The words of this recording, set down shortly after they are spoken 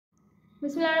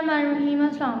Bismillahirrahmanirrahim.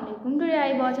 Assalamu alaikum. Today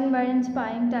I watched a very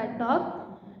inspiring TED Talk.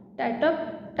 TED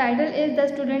Talk title is The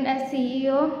Student as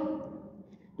CEO,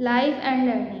 Life and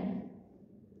Learning.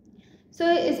 So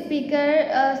speaker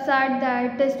said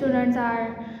that the students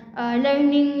are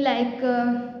learning like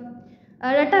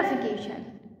ratification.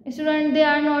 Students, they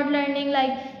are not learning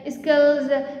like skills,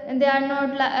 they are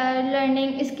not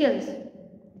learning skills.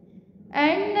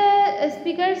 And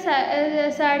speaker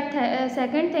said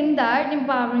second thing, that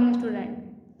empowering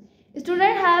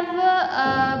student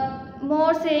have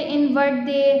more say in what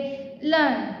they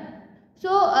learn.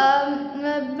 So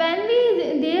when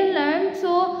they learn,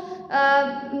 so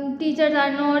teachers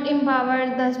are not empower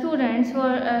the students for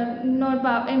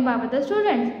not empower the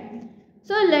students.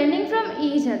 So learning from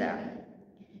each other.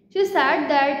 She said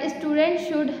that students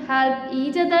should help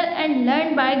each other and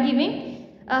learn by giving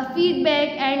feedback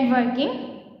and working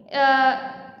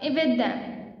with them.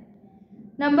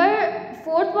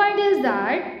 Fourth point is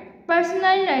that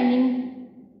personal learning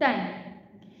time.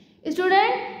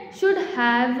 Students should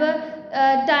have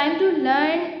time to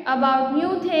learn about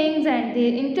new things and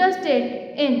they're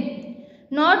interested in,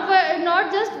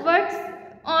 not just what's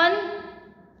on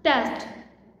test.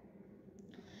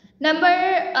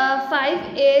 Number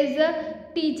 5 is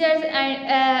teachers and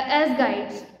as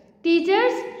guides.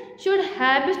 Teachers should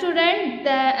help students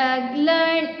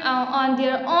learn on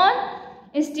their own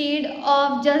instead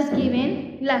of just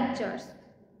giving lectures.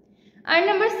 And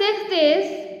number 6 is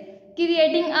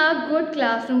creating a good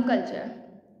classroom culture.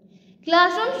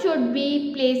 Classrooms should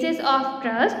be places of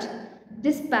trust,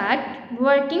 respect,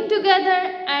 working together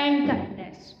and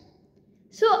kindness.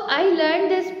 So I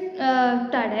learned this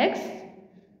TEDx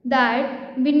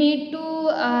that we need to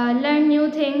learn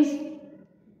new things,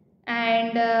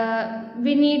 and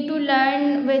we need to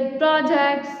learn with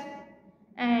projects,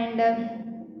 and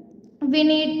we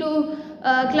need to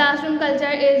classroom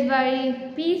culture is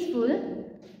very peaceful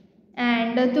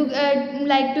and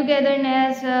like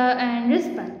togetherness and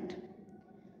respect.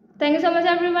 Thank you so much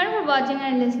everyone for watching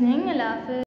and listening. Allah Hafiz.